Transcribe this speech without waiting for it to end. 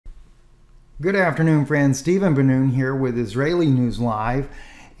Good afternoon, friends. Stephen Ben-Nun here with Israeli News Live.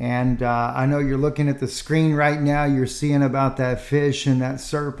 And I know you're looking at the screen right now. You're seeing about that fish and that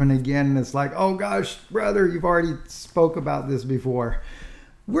serpent again. And it's like, oh gosh, brother, you've already spoke about this before.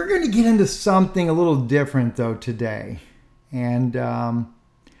 We're going to get into something a little different, though, today. And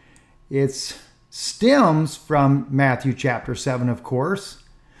it stems from Matthew chapter 7, of course.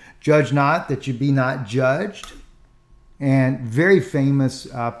 Judge not that you be not judged. And very famous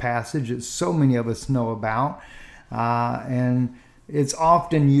passage that so many of us know about. And it's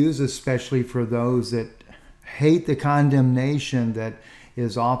often used, especially for those that hate the condemnation that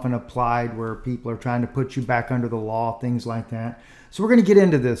is often applied where people are trying to put you back under the law, things like that. So we're going to get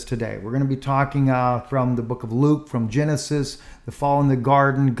into this today. We're going to be talking from the book of Luke, from Genesis, the fall in the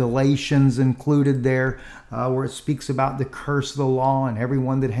garden, Galatians included there, where it speaks about the curse of the law and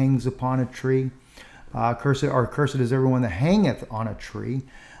everyone that hangs upon a tree. Cursed is everyone that hangeth on a tree.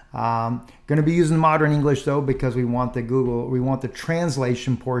 Going to be using modern English though, because we want the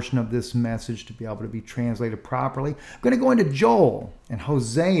translation portion of this message to be able to be translated properly. I'm going to go into Joel and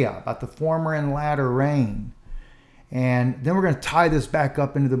Hosea about the former and latter rain. And then we're going to tie this back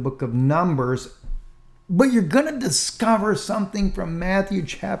up into the book of Numbers. But you're going to discover something from Matthew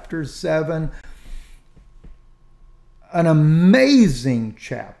chapter 7. An amazing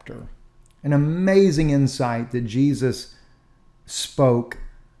chapter. An amazing insight that Jesus spoke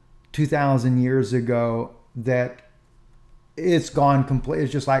 2,000 years ago that it's gone complete.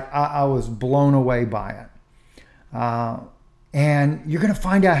 It's just like I was blown away by it. And you're going to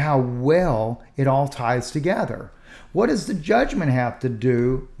find out how well it all ties together. What does the judgment have to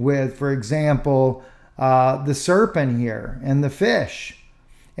do with, for example, the serpent here and the fish?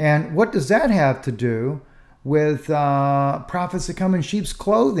 And what does that have to do with prophets that come in sheep's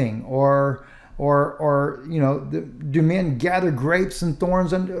clothing, or you know, do men gather grapes and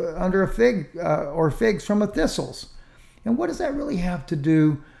thorns under a fig or figs from a thistles? And what does that really have to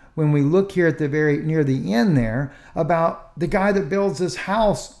do when we look here at the near the end there about the guy that builds his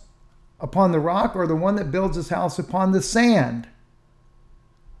house upon the rock or the one that builds his house upon the sand?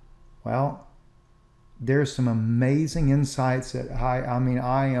 Well, there's some amazing insights that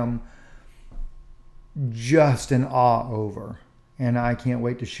I am just in awe over, and I can't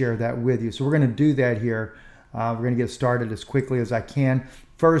wait to share that with you. So we're going to do that here. We're going to get started as quickly as I can.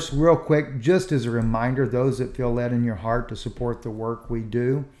 First, real quick, just as a reminder, those that feel led in your heart to support the work we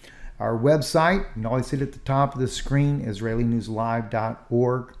do, our website, you can always see it at the top of the screen,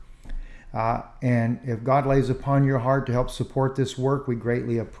 IsraeliNewsLive.org. And if God lays upon your heart to help support this work, we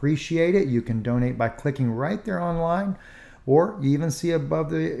greatly appreciate it. You can donate by clicking right there online, or you even see above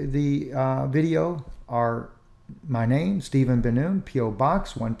the video my name, Stephen Ben-Nun, P.O.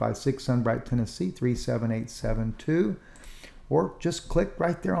 Box 156, Sunbright, Tennessee 37872. Or just click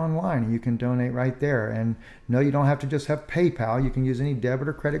right there online and you can donate right there. And no, you don't have to just have PayPal. You can use any debit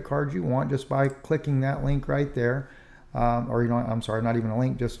or credit card you want just by clicking that link right there. Or, you know, I'm sorry, not even a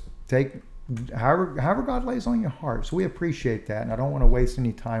link. Just take however God lays on your heart. So we appreciate that, and I don't want to waste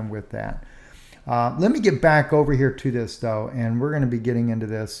any time with that. Let me get back over here to this, though, and we're going to be getting into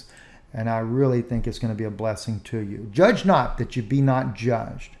this, and I really think it's going to be a blessing to you. Judge not that you be not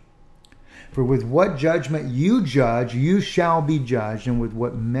judged. For with what judgment you judge, you shall be judged, and with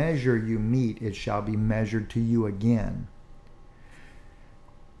what measure you meet, it shall be measured to you again.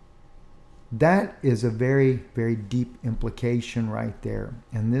 That is a very, very deep implication right there.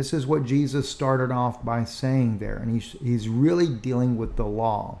 And this is what Jesus started off by saying there. And he's really dealing with the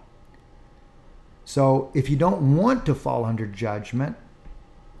law. So if you don't want to fall under judgment,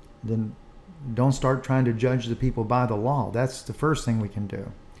 then don't start trying to judge the people by the law. That's the first thing we can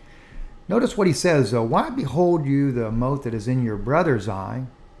do. Notice what he says, though. Why behold you the mote that is in your brother's eye,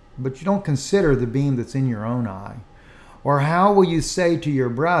 but you don't consider the beam that's in your own eye? Or how will you say to your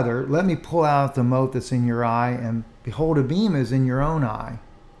brother, let me pull out the mote that's in your eye, and behold, a beam is in your own eye?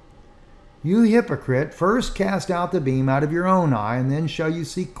 You hypocrite, first cast out the beam out of your own eye, and then shall you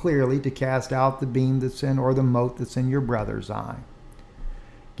see clearly to cast out the beam that's in, or the mote that's in your brother's eye.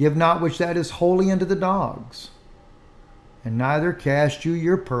 Give not which that is wholly unto the dogs, and neither cast you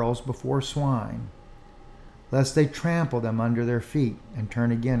your pearls before swine, lest they trample them under their feet, and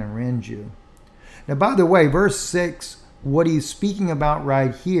turn again and rend you. Now, by the way, verse 6, what he's speaking about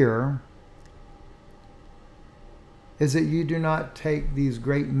right here is that you do not take these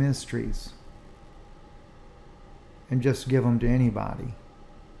great mysteries and just give them to anybody.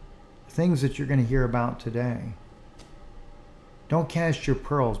 Things that you're going to hear about today. Don't cast your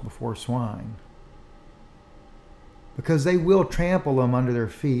pearls before swine, because they will trample them under their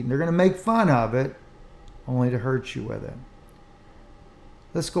feet, and they're going to make fun of it only to hurt you with it.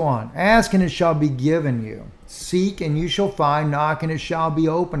 Let's go on. Ask and it shall be given you. Seek and you shall find. Knock and it shall be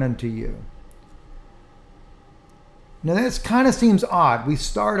open unto you. Now this kind of seems odd.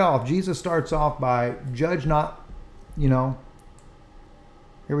 Jesus starts off by judge not, here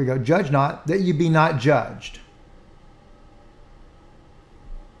we go. Judge not that you be not judged.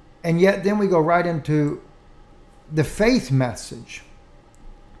 And yet then we go right into the faith message.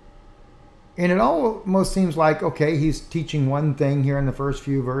 And it almost seems like, okay, he's teaching one thing here in the first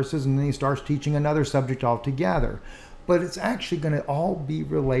few verses, and then he starts teaching another subject altogether. But it's actually going to all be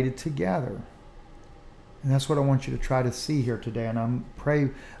related together. And that's what I want you to try to see here today. And I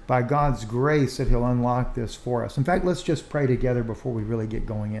pray by God's grace that he'll unlock this for us. In fact, let's just pray together before we really get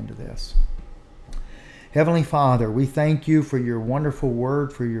going into this. Heavenly Father, we thank you for your wonderful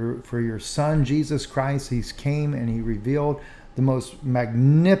word, for your Son, Jesus Christ. He's came and he revealed the most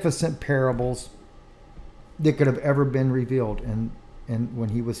magnificent parables that could have ever been revealed and when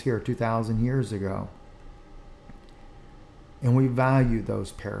he was here 2,000 years ago. And we value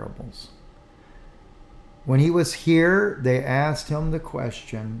those parables. When he was here, they asked him the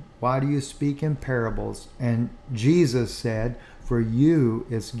question, why do you speak in parables? And Jesus said, for you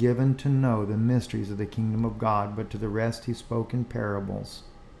is given to know the mysteries of the kingdom of God, but to the rest he spoke in parables,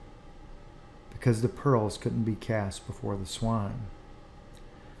 because the pearls couldn't be cast before the swine.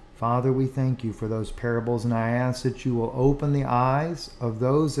 Father, we thank you for those parables, and I ask that you will open the eyes of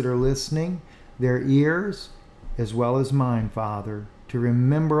those that are listening, their ears, as well as mine, Father, to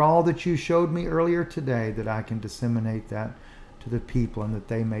remember all that you showed me earlier today, that I can disseminate that to the people and that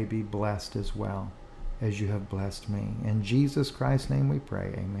they may be blessed as well as you have blessed me. In Jesus Christ's name we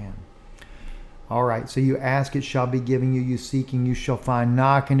pray, amen. All right, so you ask, it shall be given you. You seek, and you shall find.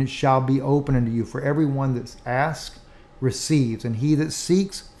 Knock, and it shall be open unto you. For everyone that asks receives, and he that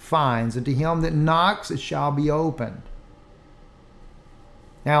seeks finds, and to him that knocks it shall be opened.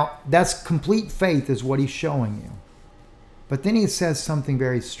 Now, that's complete faith is what he's showing you. But then he says something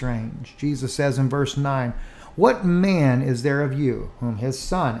very strange. Jesus says in verse 9, what man is there of you, whom his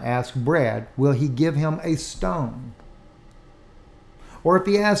son asks bread, will he give him a stone? Or if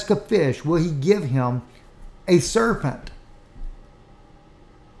he asks a fish, will he give him a serpent?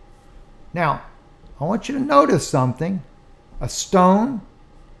 Now, I want you to notice something. A stone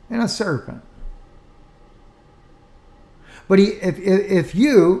and a serpent. But if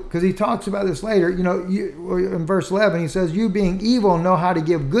you, because he talks about this later, in verse 11, he says, you being evil know how to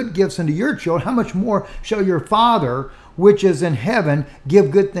give good gifts unto your children, how much more shall your Father, which is in heaven,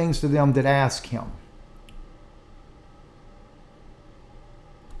 give good things to them that ask him?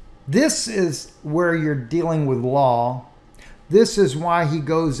 This is where you're dealing with law. This is why he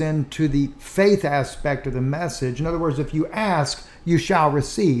goes into the faith aspect of the message. In other words, if you ask, you shall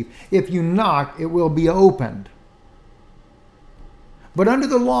receive. If you knock, it will be opened. But under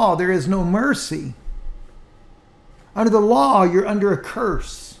the law, there is no mercy. Under the law, you're under a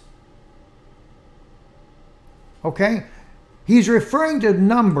curse. Okay? He's referring to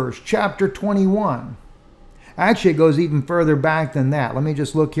Numbers chapter 21. Actually, it goes even further back than that. Let me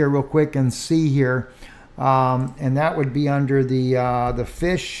just look here real quick and see here. And that would be under the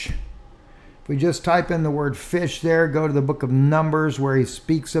fish. If we just type in the word fish there, go to the book of Numbers where he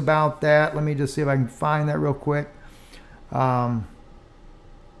speaks about that. Let me just see if I can find that real quick.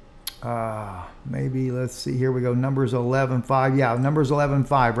 Maybe, let's see, here we go, Numbers 11:5. Yeah, Numbers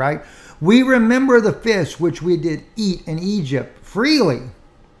 11:5, right? We remember the fish which we did eat in Egypt freely,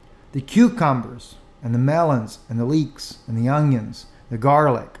 the cucumbers and the melons and the leeks and the onions, the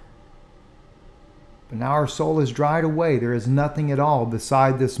garlic. But now our soul is dried away. There is nothing at all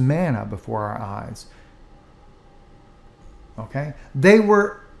beside this manna before our eyes. Okay? They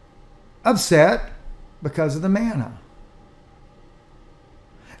were upset because of the manna.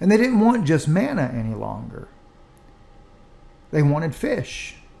 And they didn't want just manna any longer. They wanted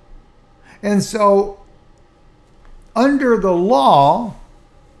fish. And so, under the law,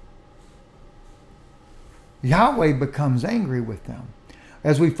 Yahweh becomes angry with them.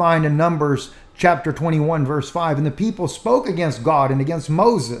 As we find in Numbers chapter 21, verse 5, and the people spoke against God and against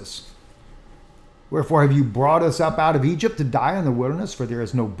Moses. Wherefore have you brought us up out of Egypt to die in the wilderness? For there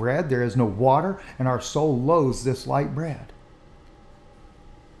is no bread, there is no water, and our soul loathes this light bread.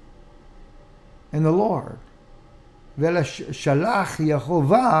 And the Lord, Shalach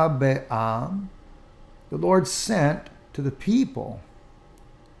Yehovah be'am, the Lord sent to the people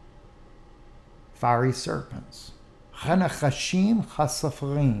fiery serpents, Chanachashim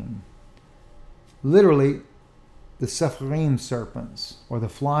Chasafrim, literally the Sepharim serpents, or the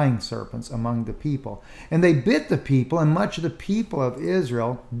flying serpents among the people. And they bit the people, and much of the people of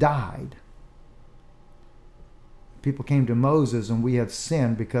Israel died. people came to Moses, and we have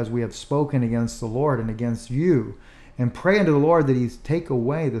sinned because we have spoken against the Lord and against you. And pray unto the Lord that he take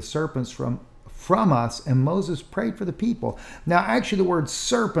away the serpents from us. And Moses prayed for the people. Now, actually, the word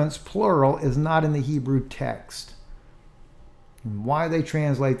serpents, plural, is not in the Hebrew text. And why they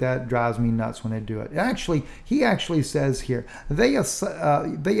translate that drives me nuts when they do it. Actually, he actually says here, Veyaser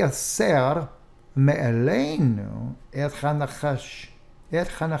me'eleinu et chanachash. Et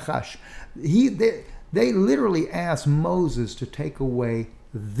chanachash. They literally asked Moses to take away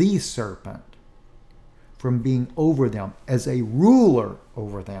the serpent from being over them as a ruler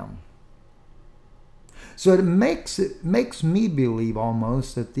over them. So it makes me believe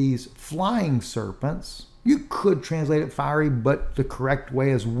almost that these flying serpents, you could translate it fiery, but the correct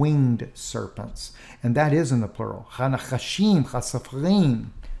way is winged serpents. And that is in the plural. Chanachashim, chasafrim.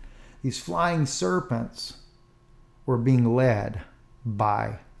 These flying serpents were being led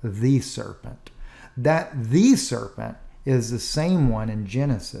by the serpent. That the serpent is the same one in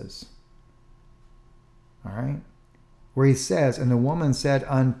Genesis. All right? Where he says, and the woman said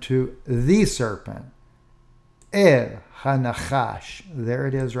unto the serpent, El Hanachash. There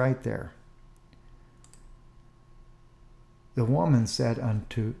it is right there. The woman said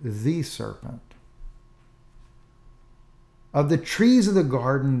unto the serpent, of the trees of the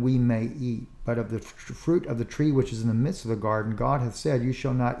garden we may eat, but of the fruit of the tree which is in the midst of the garden, God hath said, you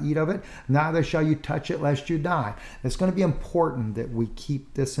shall not eat of it, neither shall you touch it, lest you die. It's going to be important that we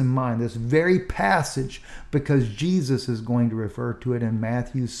keep this in mind, this very passage, because Jesus is going to refer to it in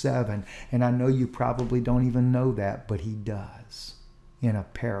Matthew 7. And I know you probably don't even know that, but he does in a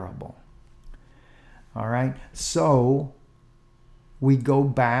parable. All right, so we go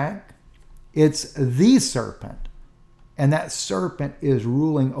back. It's the serpent. And that serpent is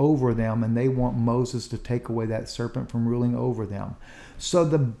ruling over them, and they want Moses to take away that serpent from ruling over them. So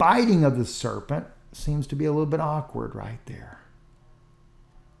the biting of the serpent seems to be a little bit awkward right there.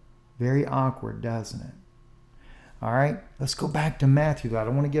 Very awkward, doesn't it? All right, let's go back to Matthew. I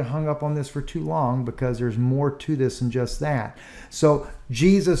don't want to get hung up on this for too long because there's more to this than just that. So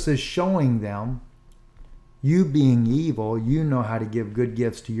Jesus is showing them, you being evil, you know how to give good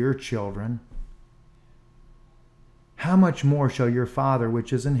gifts to your children. How much more shall your Father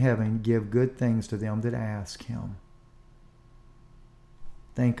which is in heaven give good things to them that ask him?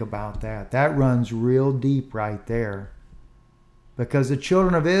 Think about that. That runs real deep right there. Because the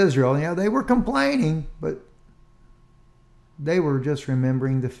children of Israel, they were complaining, but they were just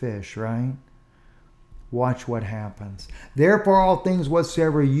remembering the fish, right? Watch what happens. Therefore, all things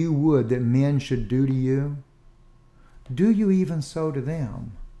whatsoever you would that men should do to you, do you even so to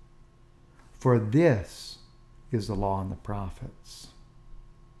them. For this is the law and the prophets.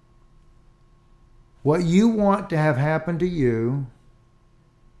 What you want to have happen to you,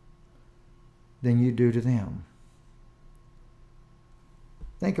 then you do to them.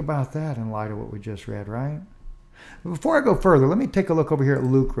 Think about that in light of what we just read, right? Before I go further, let me take a look over here at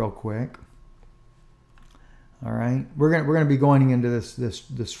Luke real quick. All right, we're going to be going into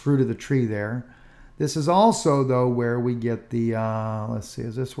this fruit of the tree there. This is also, though, where we get the, let's see,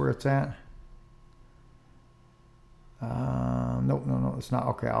 is this where it's at? No, it's not.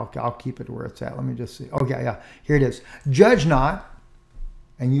 Okay, I'll keep it where it's at. Let me just see. Okay, yeah, here it is. Judge not,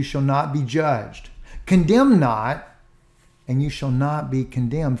 and you shall not be judged. Condemn not, and you shall not be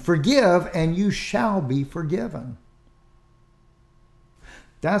condemned. Forgive, and you shall be forgiven.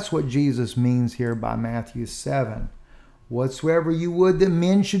 That's what Jesus means here by Matthew 7. Whatsoever you would that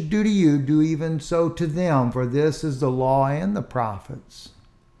men should do to you, do even so to them, for this is the law and the prophets.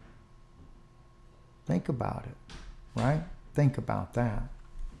 Think about it. Right? Think about that.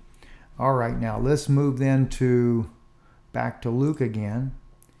 All right, now let's move then back to Luke again.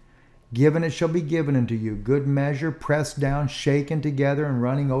 Given it shall be given unto you, good measure, pressed down, shaken together, and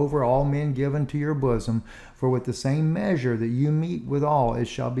running over, all men given to your bosom. For with the same measure that you meet withal, it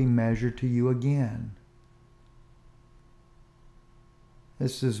shall be measured to you again.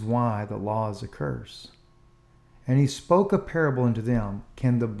 This is why the law is a curse. And he spoke a parable unto them.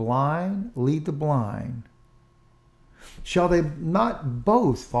 Can the blind lead the blind? Shall they not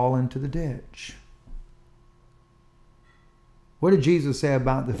both fall into the ditch? What did Jesus say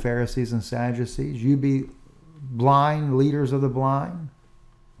about the Pharisees and Sadducees? You be blind leaders of the blind.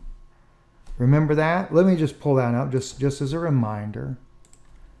 Remember that? Let me just pull that up just as a reminder.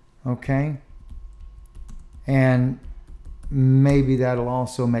 Okay? And maybe that'll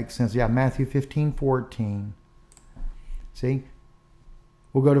also make sense. Yeah, Matthew 15:14. See?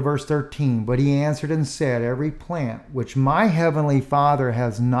 We'll go to verse 13. But he answered and said, every plant which my heavenly Father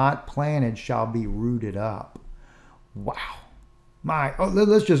has not planted shall be rooted up. Wow.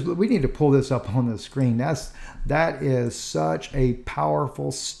 We need to pull this up on the screen. That is such a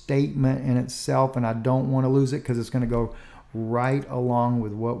powerful statement in itself, and I don't want to lose it because it's going to go right along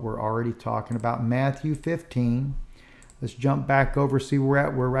with what we're already talking about. Matthew 15. Let's jump back over, see where we're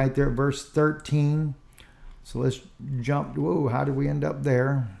at. We're right there at verse 13. So let's jump. Whoa, how did we end up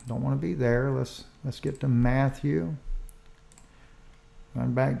there? Don't want to be there. Let's get to Matthew.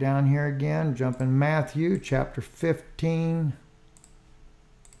 Run back down here again. Jump in Matthew chapter 15.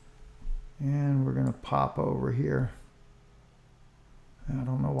 And we're going to pop over here. I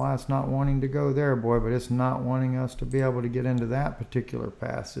don't know why it's not wanting to go there, boy, but it's not wanting us to be able to get into that particular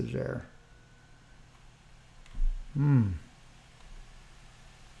passage there.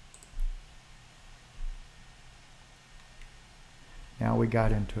 Now we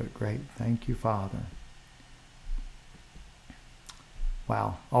got into it. Great. Thank you, Father.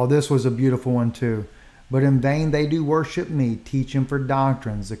 Wow. Oh, this was a beautiful one too. But in vain they do worship me, teaching for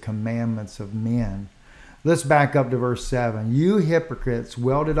doctrines the commandments of men. Let's back up to verse 7. You hypocrites,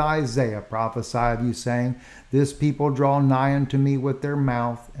 well did Isaiah prophesy of you, saying, this people draw nigh unto me with their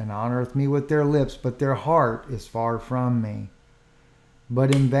mouth, and honoreth me with their lips, but their heart is far from me.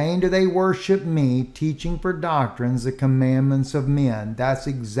 But in vain do they worship me, teaching for doctrines the commandments of men. That's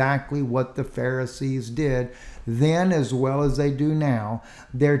exactly what the Pharisees did then as well as they do now.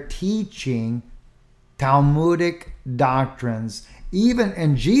 They're teaching Talmudic doctrines. Even,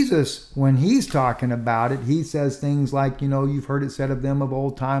 and Jesus, when he's talking about it, he says things like, you've heard it said of them of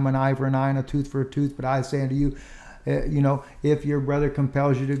old time, an eye for an eye and a tooth for a tooth. But I say unto you, if your brother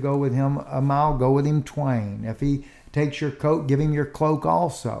compels you to go with him a mile, go with him twain. If he takes your coat, give him your cloak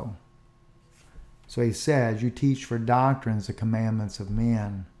also. So he says, you teach for doctrines the commandments of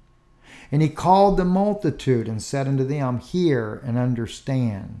men. And he called the multitude and said unto them, hear and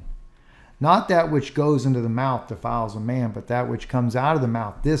understand. Not that which goes into the mouth defiles a man, but that which comes out of the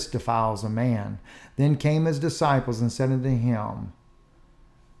mouth, this defiles a man. Then came his disciples and said unto him,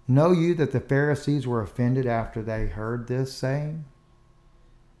 know you that the Pharisees were offended after they heard this saying?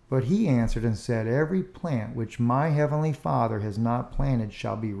 But he answered and said, every plant which my heavenly Father has not planted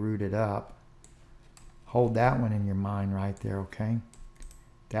shall be rooted up. Hold that one in your mind right there, okay?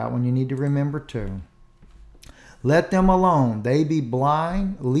 That one you need to remember too. Let them alone. They be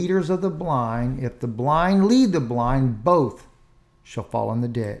blind, leaders of the blind. If the blind lead the blind, both shall fall in the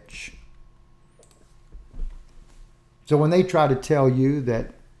ditch. So when they try to tell you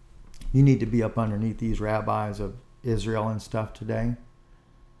that you need to be up underneath these rabbis of Israel and stuff today,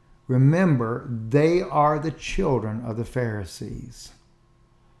 remember, they are the children of the Pharisees.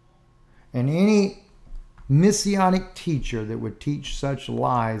 And any messianic teacher that would teach such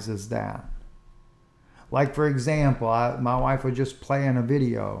lies as that. Like, for example, my wife was just playing a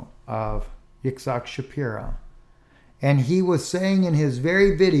video of Yitzhak Shapira. And he was saying in his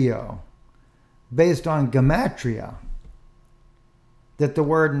very video, based on Gematria, that the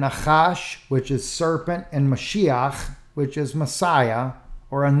word Nachash, which is serpent, and Mashiach, which is Messiah,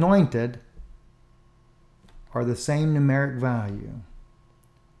 or anointed, are the same numeric value.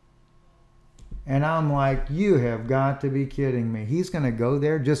 And I'm like, you have got to be kidding me. He's going to go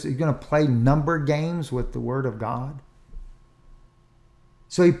there, he's going to play number games with the Word of God.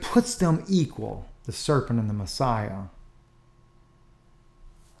 So he puts them equal, the serpent and the Messiah.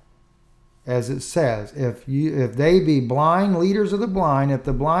 As it says, if they be blind, leaders of the blind, if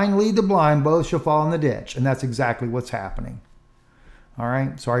the blind lead the blind, both shall fall in the ditch. And that's exactly what's happening. All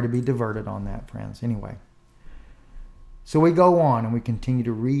right? Sorry to be diverted on that, friends. Anyway. So we go on and we continue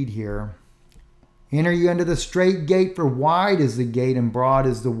to read here. Enter you into the straight gate, for wide is the gate and broad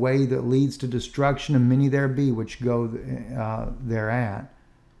is the way that leads to destruction, and many there be which go thereat.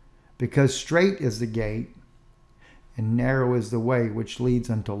 Because straight is the gate, and narrow is the way which leads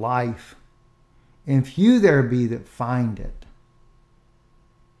unto life, and few there be that find it.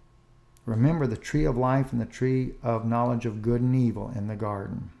 Remember the tree of life and the tree of knowledge of good and evil in the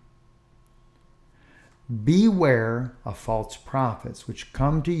garden. Beware of false prophets, which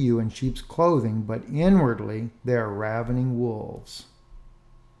come to you in sheep's clothing, but inwardly they are ravening wolves.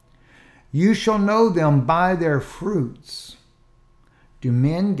 You shall know them by their fruits. Do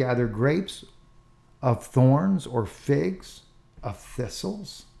men gather grapes of thorns or figs of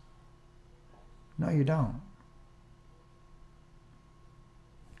thistles? No, you don't.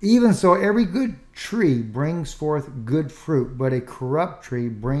 Even so, every good tree brings forth good fruit, but a corrupt tree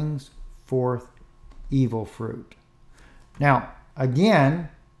brings forth evil fruit. Now, again,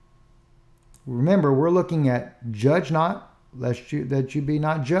 remember, we're looking at judge not, lest that you be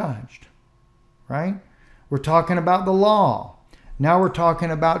not judged, right? We're talking about the law. Now we're talking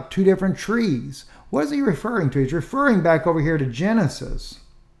about two different trees. What is he referring to? He's referring back over here to Genesis.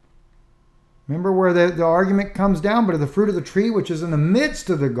 Remember where the argument comes down? But of the fruit of the tree which is in the midst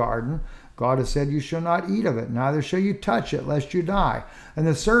of the garden, God has said, you shall not eat of it, neither shall you touch it, lest you die. And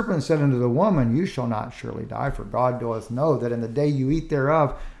the serpent said unto the woman, you shall not surely die, for God doth know that in the day you eat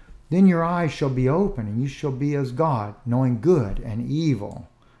thereof, then your eyes shall be open, and you shall be as God, knowing good and evil.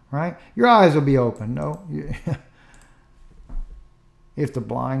 Right? Your eyes will be open. No, if the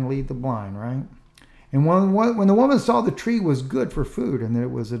blind lead the blind, right? And when the woman saw the tree was good for food, and that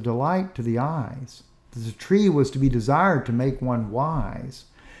it was a delight to the eyes, that the tree was to be desired to make one wise,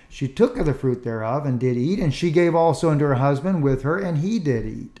 she took of the fruit thereof, and did eat, and she gave also unto her husband with her, and he did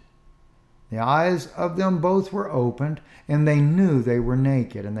eat. The eyes of them both were opened, and they knew they were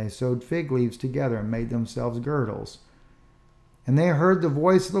naked, and they sewed fig leaves together, and made themselves girdles. And they heard the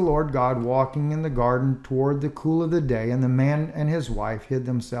voice of the Lord God walking in the garden toward the cool of the day, and the man and his wife hid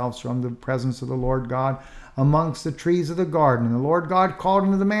themselves from the presence of the Lord God amongst the trees of the garden. And the Lord God called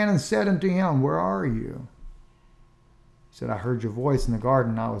unto the man and said unto him, where are you? He said, I heard your voice in the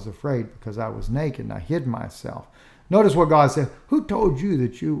garden, and I was afraid, because I was naked, and I hid myself. Notice what God said. Who told you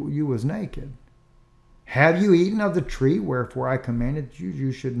that you was naked? Have you eaten of the tree wherefore I commanded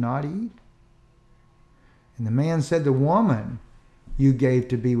you should not eat? And the man said, the woman you gave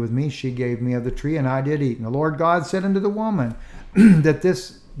to be with me, she gave me of the tree, and I did eat. And the Lord God said unto the woman,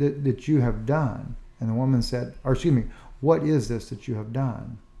 that you have done. And the woman said, what is this that you have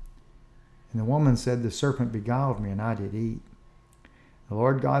done? And the woman said, the serpent beguiled me, and I did eat. The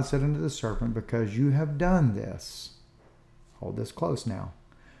Lord God said unto the serpent, because you have done this, hold this close now,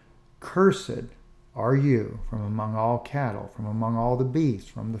 cursed are you from among all cattle, from among all the beasts,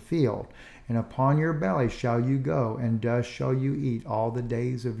 from the field, and upon your belly shall you go, and dust shall you eat all the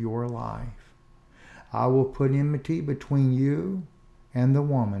days of your life. I will put enmity between you and the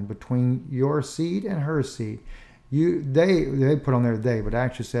woman, between your seed and her seed. They put on there they, but it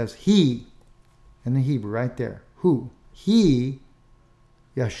actually says he, in the Hebrew right there. Who? He,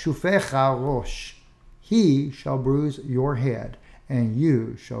 Yashufecha Rosh. He shall bruise your head, and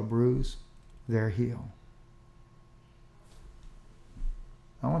you shall bruise their heel.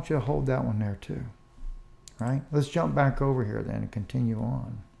 I want you to hold that one there too. Right? Let's jump back over here then and continue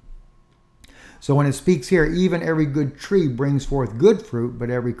on. So when it speaks here, even every good tree brings forth good fruit, but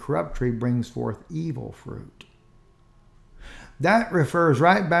every corrupt tree brings forth evil fruit. That refers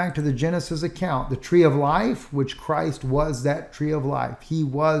right back to the Genesis account. The tree of life, which Christ was that tree of life. He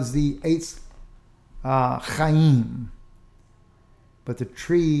was the Eitz Chaim. But the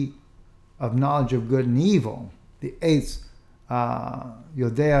tree of knowledge of good and evil, the Eitz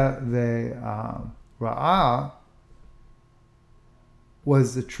Yodea Ve'Ra'ah,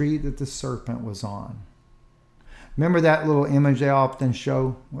 was the tree that the serpent was on. Remember that little image they often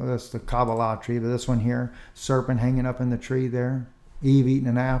show? Well, that's the Kabbalah tree, but this one here, serpent hanging up in the tree there, Eve eating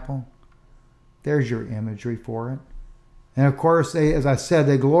an apple. There's your imagery for it. And of course, as I said,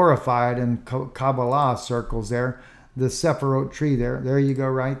 they glorified in Kabbalah circles there, the Sephirot tree there. There you go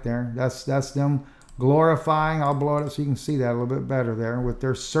right there. That's them glorifying. I'll blow it up so you can see that a little bit better there with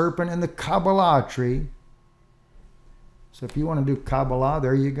their serpent in the Kabbalah tree. So if you want to do Kabbalah,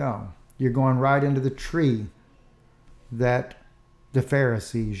 there you go. You're going right into the tree that the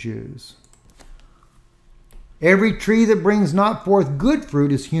Pharisees use. Every tree that brings not forth good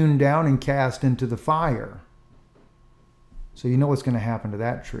fruit is hewn down and cast into the fire. So you know what's going to happen to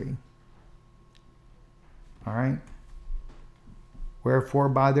that tree. All right? Wherefore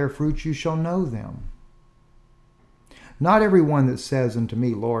by their fruits you shall know them. Not every one that says unto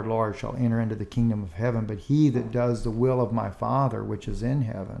me, Lord, Lord, shall enter into the kingdom of heaven, but he that does the will of my Father which is in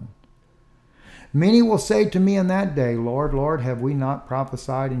heaven. Many will say to me in that day, Lord, Lord, have we not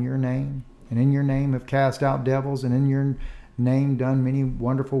prophesied in your name? And in your name have cast out devils, and in your name done many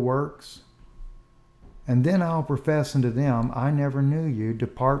wonderful works? And then I'll profess unto them, I never knew you.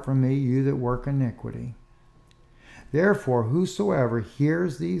 Depart from me, you that work iniquity. Therefore, whosoever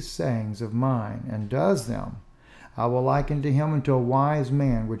hears these sayings of mine and does them, I will liken to him unto a wise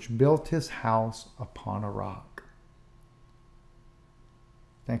man which built his house upon a rock.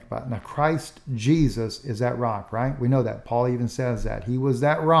 Think about it. Now, Christ Jesus is that rock, right? We know that. Paul even says that. He was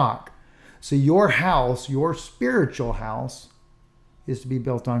that rock. So your house, your spiritual house, is to be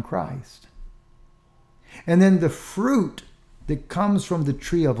built on Christ. And then the fruit that comes from the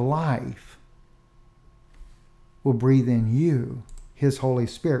tree of life will breathe in you his Holy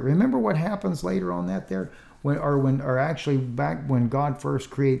Spirit. Remember what happens later on that there? Actually back when God first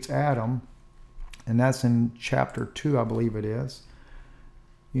creates Adam, and that's in chapter 2, I believe it is.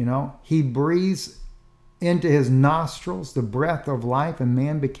 You know, he breathes into his nostrils the breath of life, and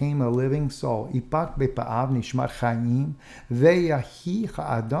man became a living soul. Ipak bepa'av nishmat chayim, ve'yahi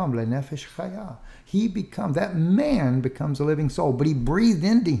ha'adam lenefesh chaya. That man becomes a living soul, but he breathed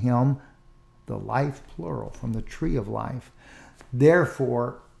into him the life, plural, from the tree of life.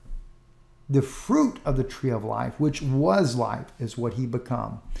 Therefore, the fruit of the tree of life, which was life, is what he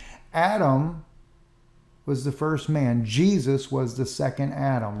become. Adam was the first man. Jesus was the second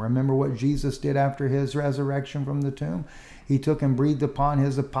Adam. Remember what Jesus did after his resurrection from the tomb? He took and breathed upon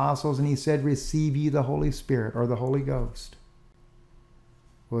his apostles, and he said, receive ye the Holy Spirit, or the Holy Ghost.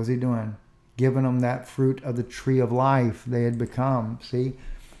 What was he doing? Giving them that fruit of the tree of life they had become. See?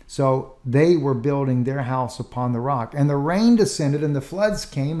 So they were building their house upon the rock. And the rain descended, and the floods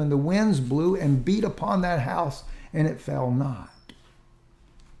came, and the winds blew and beat upon that house, and it fell not.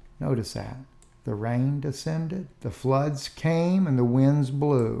 Notice that. The rain descended, the floods came, and the winds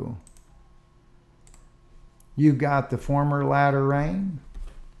blew. You got the former latter rain.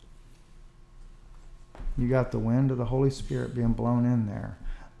 You got the wind of the Holy Spirit being blown in there.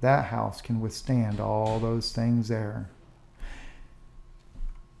 That house can withstand all those things there.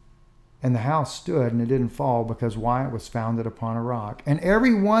 And the house stood, and it didn't fall, because why? It was founded upon a rock. And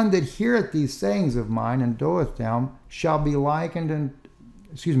every one that heareth these sayings of mine and doeth them shall be likened and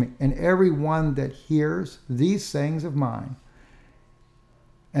every one that hears these sayings of mine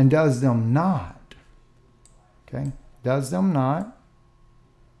and does them not, does them not,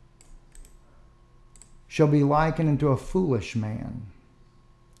 shall be likened unto a foolish man,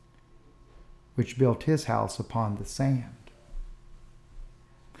 which built his house upon the sand.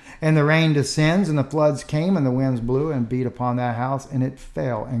 And the rain descends, and the floods came, and the winds blew and beat upon that house, and it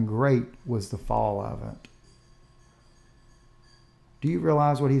fell, and great was the fall of it. Do you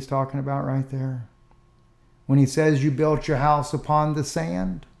realize what he's talking about right there? When he says you built your house upon the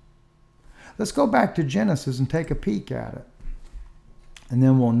sand? Let's go back to Genesis and take a peek at it. And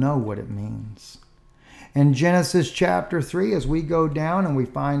then we'll know what it means. In Genesis chapter 3, as we go down and we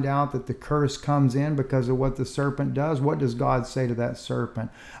find out that the curse comes in because of what the serpent does, what does God say to that serpent?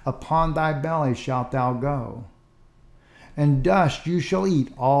 Upon thy belly shalt thou go, and dust you shall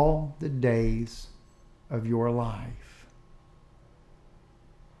eat all the days of your life.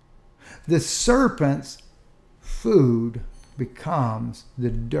 The serpent's food becomes the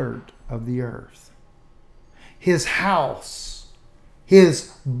dirt of the earth. His house,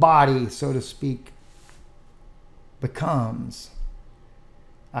 his body, so to speak, becomes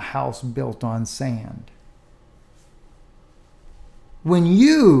a house built on sand. When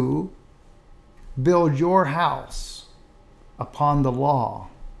you build your house upon the law,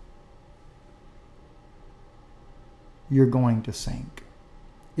 you're going to sink.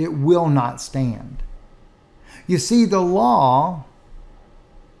 It will not stand. You see, the law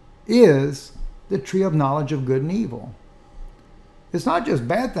is the tree of knowledge of good and evil. It's not just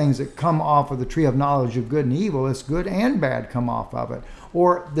bad things that come off of the tree of knowledge of good and evil. It's good and bad come off of it.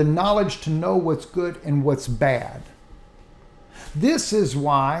 Or the knowledge to know what's good and what's bad. This is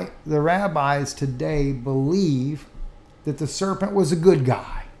why the rabbis today believe that the serpent was a good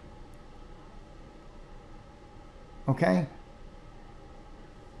guy. Okay?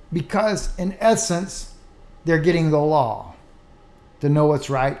 Because in essence, they're getting the law to know what's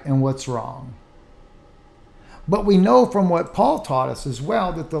right and what's wrong. But we know from what Paul taught us as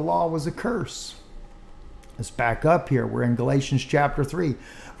well that the law was a curse. Let's back up here. We're in Galatians chapter 3.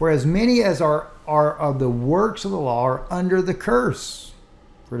 For as many as are of the works of the law are under the curse.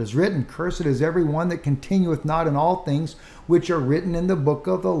 For it is written, cursed is every one that continueth not in all things which are written in the book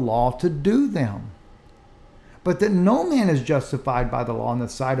of the law to do them. But that no man is justified by the law in the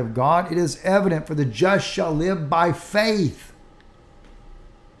sight of God, it is evident, for the just shall live by faith.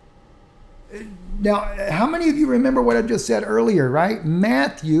 Now, how many of you remember what I just said earlier, right?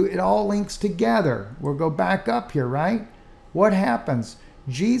 Matthew, it all links together. We'll go back up here, right? What happens?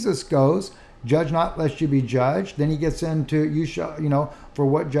 Jesus goes, judge not lest you be judged. Then he gets into, you shall, for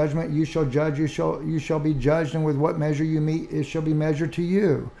what judgment you shall judge, you shall be judged, and with what measure you meet, it shall be measured to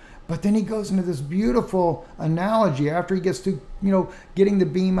you. But then he goes into this beautiful analogy after he gets to, getting the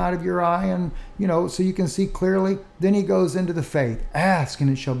beam out of your eye and, so you can see clearly. Then he goes into the faith. Ask and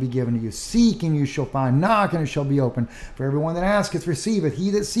it shall be given to you. Seek and you shall find. Knock and it shall be opened. For everyone that asketh receiveth. He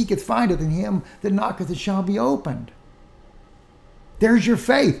that seeketh findeth, and him that knocketh it shall be opened. There's your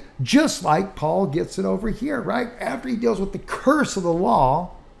faith. Just like Paul gets it over here, right? After he deals with the curse of the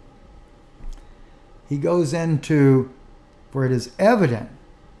law, he goes into, for it is evident,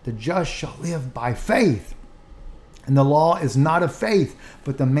 the just shall live by faith. And the law is not of faith,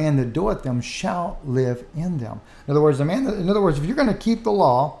 but the man that doeth them shall live in them. In other words, if you're going to keep the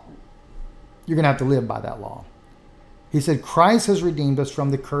law, You're going to have to live by that law. He said, Christ has redeemed us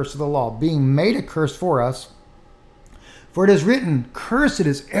from the curse of the law, being made a curse for us. For it is written, cursed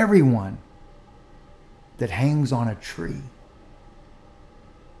is everyone that hangs on a tree.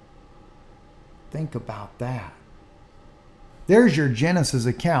 Think about that. There's your Genesis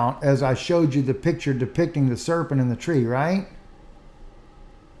account as I showed you the picture depicting the serpent in the tree, right?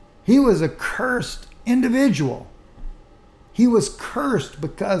 He was a cursed individual. He was cursed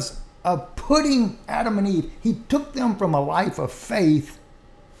because of putting Adam and Eve. He took them from a life of faith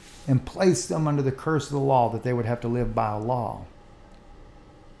and placed them under the curse of the law, that they would have to live by a law.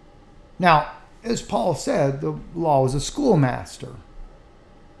 Now, as Paul said, the law was a schoolmaster.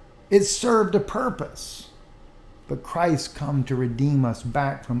 It served a purpose. But Christ come to redeem us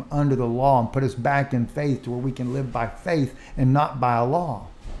back from under the law and put us back in faith to where we can live by faith and not by a law.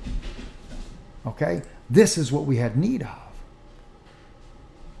 Okay? This is what we had need of.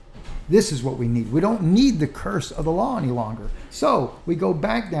 This is what we need. We don't need the curse of the law any longer. So we go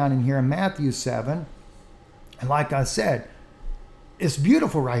back down in here in Matthew 7. And like I said, it's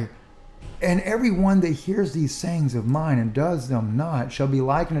beautiful right here. And everyone that hears these sayings of mine and does them not shall be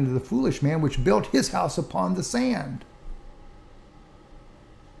likened unto the foolish man which built his house upon the sand.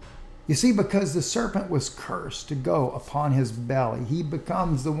 You see, because the serpent was cursed to go upon his belly, he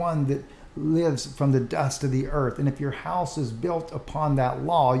becomes the one that lives from the dust of the earth. And if your house is built upon that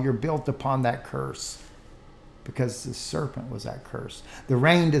law, you're built upon that curse. Because the serpent was that curse. The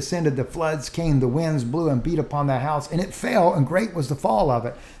rain descended, the floods came, the winds blew and beat upon that house, and it fell, and great was the fall of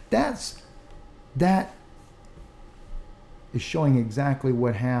it. That is showing exactly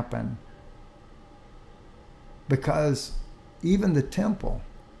what happened. Because even the temple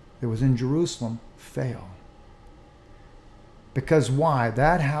that was in Jerusalem fell. Because why?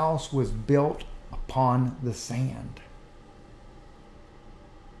 That house was built upon the sand.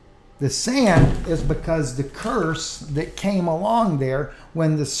 The sand is because the curse that came along there,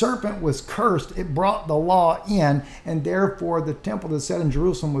 when the serpent was cursed, it brought the law in, and therefore the temple that set in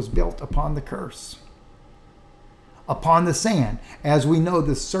Jerusalem was built upon the curse. Upon the sand. As we know,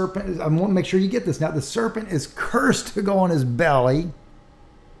 the serpent, I want to make sure you get this now, the serpent is cursed to go on his belly,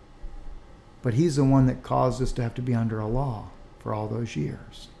 but he's the one that caused us to have to be under a law for all those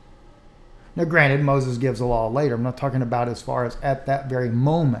years. Now granted, Moses gives a law later. I'm not talking about as far as at that very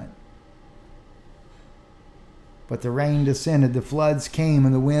moment. But the rain descended, the floods came,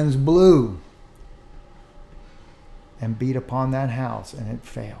 and the winds blew and beat upon that house, and it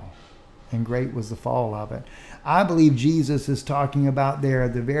fell. And great was the fall of it. I believe Jesus is talking about there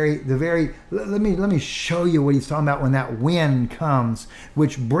let me show you what he's talking about when that wind comes,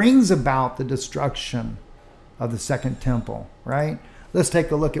 which brings about the destruction of the second temple, right? Let's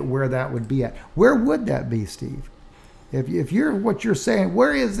take a look at where that would be at. Where would that be, Steve? If you're what you're saying,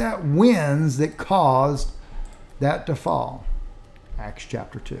 where is that winds that caused that to fall? Acts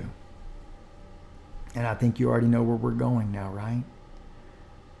chapter 2. And I think you already know where we're going now, right?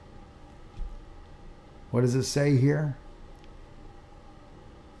 What does it say here?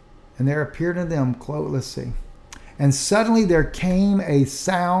 And there appeared unto them, let's see. And suddenly there came a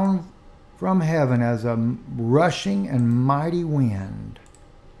sound from heaven as a rushing and mighty wind,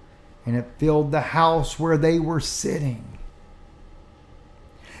 and it filled the house where they were sitting.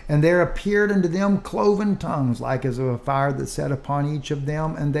 And there appeared unto them cloven tongues, like as of a fire that set upon each of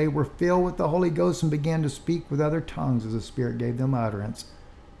them, and they were filled with the Holy Ghost and began to speak with other tongues as the Spirit gave them utterance.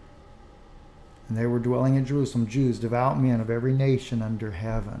 And they were dwelling in Jerusalem, Jews, devout men of every nation under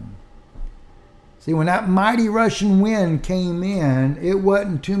heaven. See, when that mighty rushing wind came in, it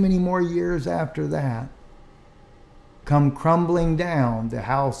wasn't too many more years after that. Come crumbling down the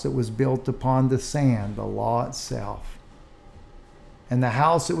house that was built upon the sand, the law itself. And the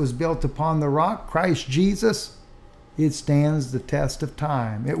house that was built upon the rock, Christ Jesus, it stands the test of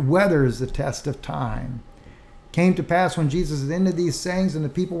time. It weathers the test of time. Came to pass when Jesus had ended these sayings, and the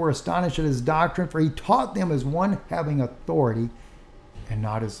people were astonished at his doctrine, for he taught them as one having authority, and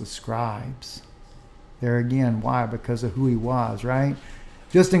not as the scribes. There again, why? Because of who he was, right?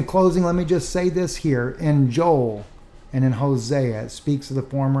 Just in closing, let me just say this here. In Joel and in Hosea, it speaks of the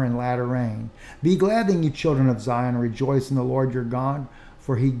former and latter rain. Be glad then, you children of Zion, and rejoice in the Lord your God,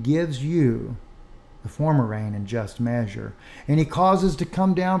 for he gives you the former rain in just measure. And he causes to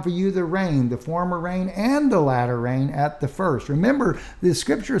come down for you the rain, the former rain and the latter rain at the first. Remember, the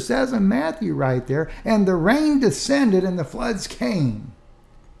scripture says in Matthew right there, and the rain descended and the floods came.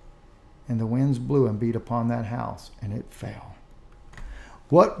 And the winds blew and beat upon that house, and it fell.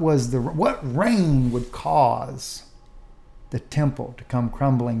 What rain would cause the temple to come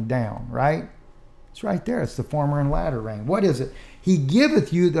crumbling down, right? It's right there. It's the former and latter rain. What is it? He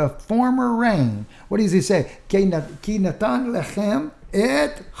giveth you the former rain. What does he say? Ki natan lechem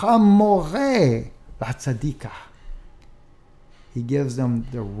et hamoreh latzadika. He gives them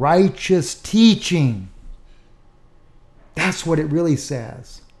the righteous teaching. That's what it really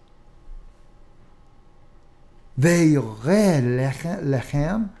says. Ve'yoreh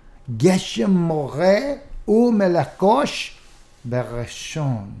lechem geshem moreh u'melakosh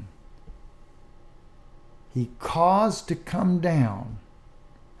bereshon. He caused to come down.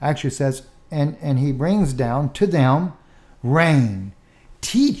 Actually it says, and he brings down to them rain,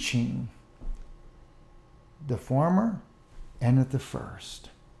 teaching the former and at the first.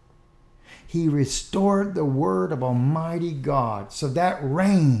 He restored the word of Almighty God. So that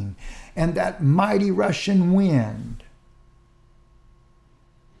rain and that mighty rushing wind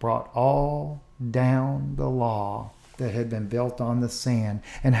brought all down the law that had been built on the sand.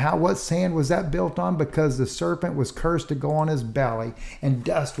 And what sand was that built on? Because the serpent was cursed to go on his belly, and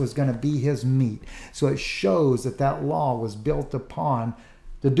dust was going to be his meat. So it shows that that law was built upon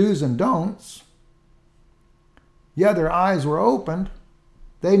the do's and don'ts. Yeah, their eyes were opened.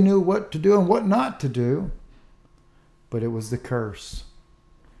 They knew what to do and what not to do. But it was the curse.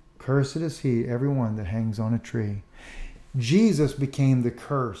 Cursed is he, everyone that hangs on a tree. Jesus became the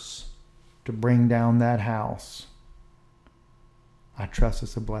curse to bring down that house. I trust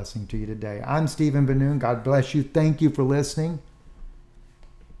it's a blessing to you today. I'm Stephen Ben-Nun. God bless you. Thank you for listening.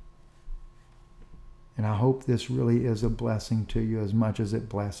 And I hope this really is a blessing to you as much as it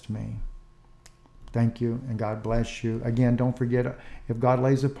blessed me. Thank you, and God bless you. Again, don't forget, if God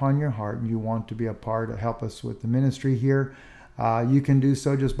lays upon your heart and you want to be a part of help us with the ministry here, you can do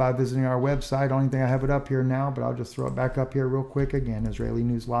so just by visiting our website. Only thing I have it up here now, but I'll just throw it back up here real quick again,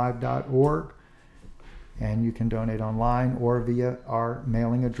 IsraeliNewsLive.org. And you can donate online or via our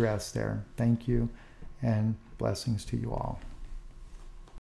mailing address there. Thank you, and blessings to you all.